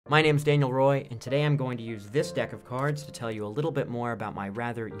My name's Daniel Roy, and today I'm going to use this deck of cards to tell you a little bit more about my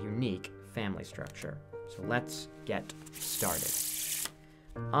rather unique family structure. So let's get started.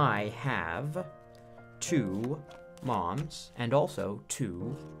 I have 2 moms and also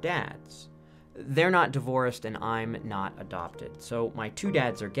 2 dads. They're not divorced and I'm not adopted. So my 2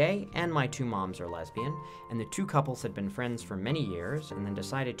 dads are gay and my 2 moms are lesbian, and the 2 couples had been friends for many years and then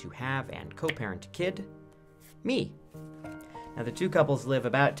decided to have and co-parent a kid, me. Now the 2 couples live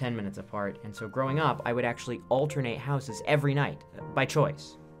about 10 minutes apart, and so growing up I would actually alternate houses every night, by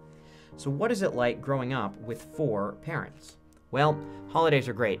choice. So what is it like growing up with 4 parents? Well, holidays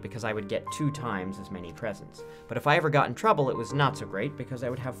are great because I would get 2 times as many presents. But if I ever got in trouble, it was not so great because I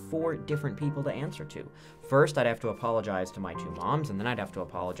would have 4 different people to answer to. First, I'd have to apologize to my 2 moms, and then I'd have to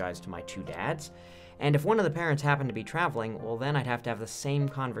apologize to my 2 dads. And if one of the parents happened to be traveling, well then I'd have to have the same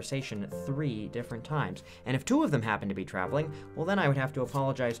conversation 3 different times. And if 2 of them happened to be traveling, well then I would have to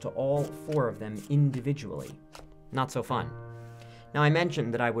apologize to all 4 of them individually. Not so fun. Now I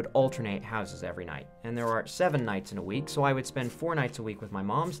mentioned that I would alternate houses every night, and there are 7 nights in a week, so I would spend 4 nights a week with my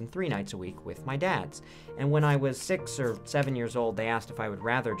moms and 3 nights a week with my dads. And when I was 6 or 7 years old, they asked if I would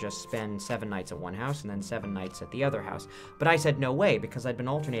rather just spend 7 nights at one house and then 7 nights at the other house. But I said no way, because I'd been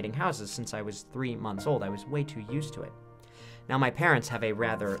alternating houses since I was 3 months old. I was way too used to it. Now my parents have a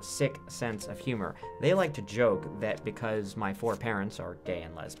rather sick sense of humor. They like to joke that because my 4 parents are gay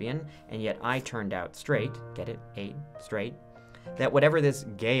and lesbian, and yet I turned out straight, get it? Straight? That whatever this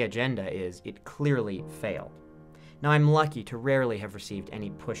gay agenda is, it clearly failed. Now I'm lucky to rarely have received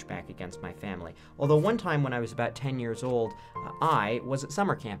any pushback against my family, although one time when I was about 10 years old, I was at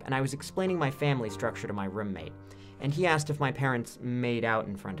summer camp and I was explaining my family structure to my roommate, and he asked if my parents made out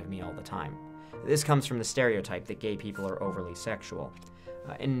in front of me all the time. This comes from the stereotype that gay people are overly sexual.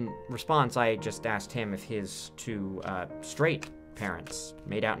 In response, I just asked him if his 2 straight parents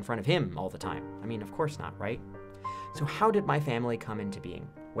made out in front of him all the time. I mean, of course not, right? So how did my family come into being?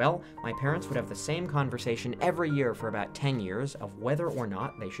 Well, my parents would have the same conversation every year for about 10 years of whether or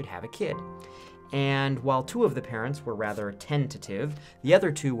not they should have a kid. And while 2 of the parents were rather tentative, the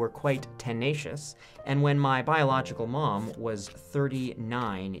other 2 were quite tenacious. And when my biological mom was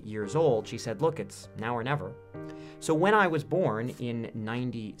 39 years old, she said, look, it's now or never. So when I was born in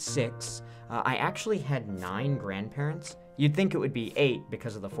 '96, I actually had 9 grandparents. You'd think it would be 8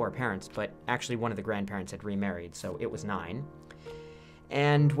 because of the 4 parents, but actually one of the grandparents had remarried, so it was 9.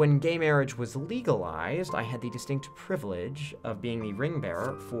 And when gay marriage was legalized, I had the distinct privilege of being the ring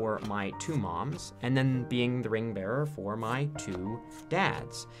bearer for my 2 moms, and then being the ring bearer for my 2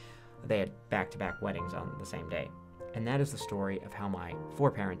 dads. They had back-to-back weddings on the same day. And that is the story of how my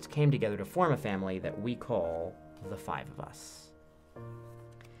 4 parents came together to form a family that we call the 5 of us.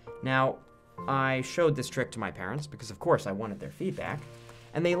 Now, I showed this trick to my parents because of course I wanted their feedback,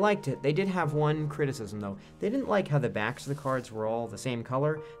 and they liked it. They did have one criticism though. They didn't like how the backs of the cards were all the same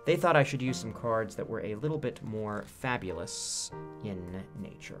color. They thought I should use some cards that were a little bit more fabulous in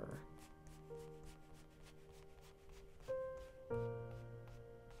nature.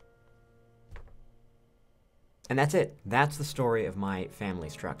 And that's it. That's the story of my family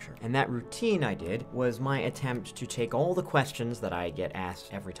structure. And that routine I did was my attempt to take all the questions that I get asked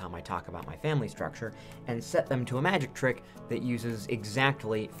every time I talk about my family structure and set them to a magic trick that uses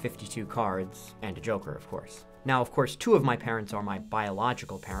exactly 52 cards and a joker, of course. Now, of course, 2 of my parents are my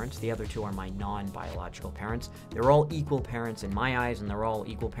biological parents. The other 2 are my non-biological parents. They're all equal parents in my eyes, and they're all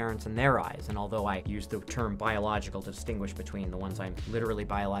equal parents in their eyes. And although I use the term biological to distinguish between the ones I'm literally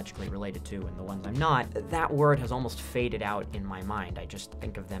biologically related to and the ones I'm not, that word has almost faded out in my mind. I just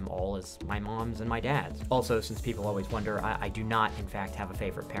think of them all as my moms and my dads. Also, since people always wonder, I do not, in fact, have a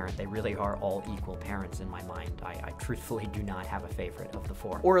favorite parent. They really are all equal parents in my mind. I truthfully do not have a favorite of the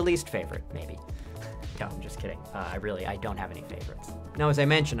 4. Or a least favorite, maybe. No, I'm just kidding. I don't have any favorites. Now, as I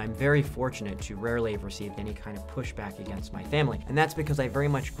mentioned, I'm very fortunate to rarely have received any kind of pushback against my family, and that's because I very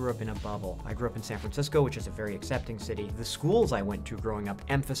much grew up in a bubble. I grew up in San Francisco, which is a very accepting city. The schools I went to growing up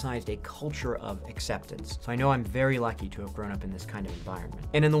emphasized a culture of acceptance, so I know I'm very lucky to have grown up in this kind of environment.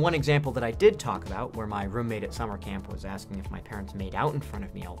 And in the one example that I did talk about, where my roommate at summer camp was asking if my parents made out in front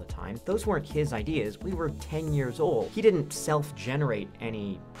of me all the time, those weren't his ideas. We were 10 years old. He didn't self-generate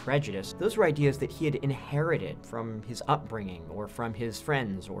any prejudice. Those were ideas that he had inherited from his upbringing or from his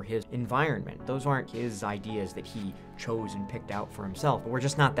friends or his environment. Those aren't his ideas that he chose and picked out for himself, but we're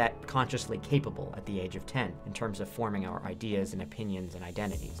just not that consciously capable at the age of 10 in terms of forming our ideas and opinions and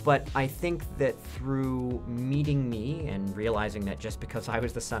identities. But I think that through meeting me and realizing that just because I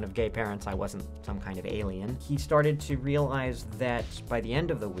was the son of gay parents, I wasn't some kind of alien, he started to realize that by the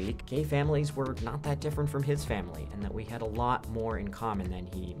end of the week, gay families were not that different from his family, and that we had a lot more in common than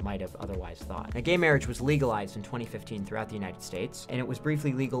he might have otherwise thought. Now, gay marriage was legalized in 2015 throughout the United States, and it was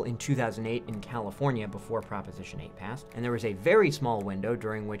briefly legal in 2008 in California before Proposition 8 passed, and there was a very small window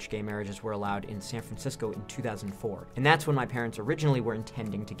during which gay marriages were allowed in San Francisco in 2004, and that's when my parents originally were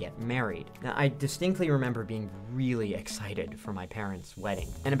intending to get married. Now, I distinctly remember being really excited for my parents' wedding,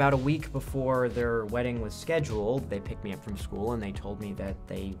 and about a week before their wedding was scheduled, they picked me up from school and they told me that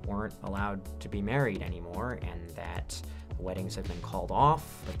they weren't allowed to be married anymore, and that weddings had been called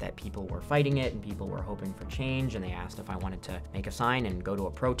off, but that people were fighting it and people were hoping for change, and they asked if I wanted to make a sign and go to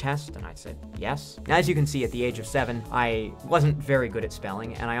a protest, and I said yes. Now, as you can see, at the age of 7, I wasn't very good at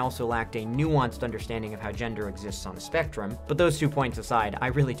spelling, and I also lacked a nuanced understanding of how gender exists on a spectrum, but those 2 points aside, I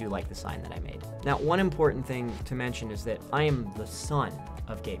really do like the sign that I made. Now, one important thing to mention is that I am the son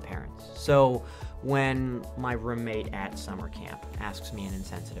of gay parents, so when my roommate at summer camp asks me an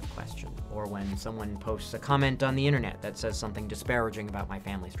insensitive question, or when someone posts a comment on the internet that says something disparaging about my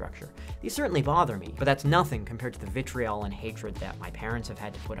family structure, these certainly bother me, but that's nothing compared to the vitriol and hatred that my parents have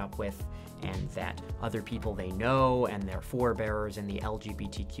had to put up with, and that other people they know and their forebearers in the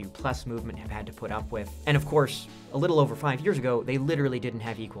LGBTQ+ movement have had to put up with. And of course, a little over 5 years ago, they literally didn't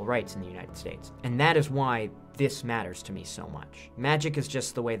have equal rights in the United States. And that is why this matters to me so much. Magic is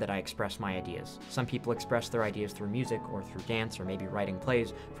just the way that I express my ideas. Some people express their ideas through music or through dance or maybe writing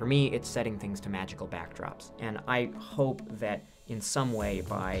plays. For me, it's setting things to magical backdrops. And I hope that in some way,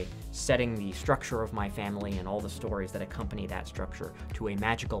 by setting the structure of my family and all the stories that accompany that structure to a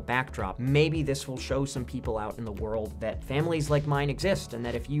magical backdrop, maybe this will show some people out in the world that families like mine exist, and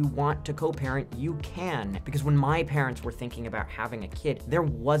that if you want to co-parent, you can. Because when my parents were thinking about having a kid, there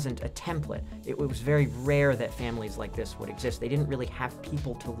wasn't a template. It was very rare that families like this would exist. They didn't really have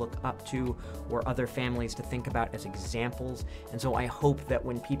people to look up to or other families to think about as examples. And so I hope that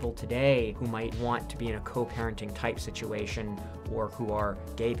when people today who might want to be in a co-parenting type situation, or who are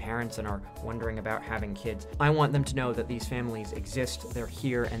gay parents and are wondering about having kids, I want them to know that these families exist, they're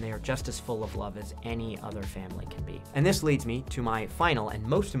here, and they are just as full of love as any other family can be. And this leads me to my final and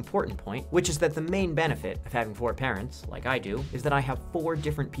most important point, which is that the main benefit of having 4 parents, like I do, is that I have 4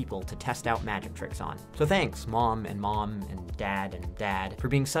 different people to test out magic tricks on. So thanks, Mom and Dad, for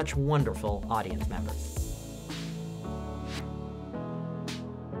being such wonderful audience members.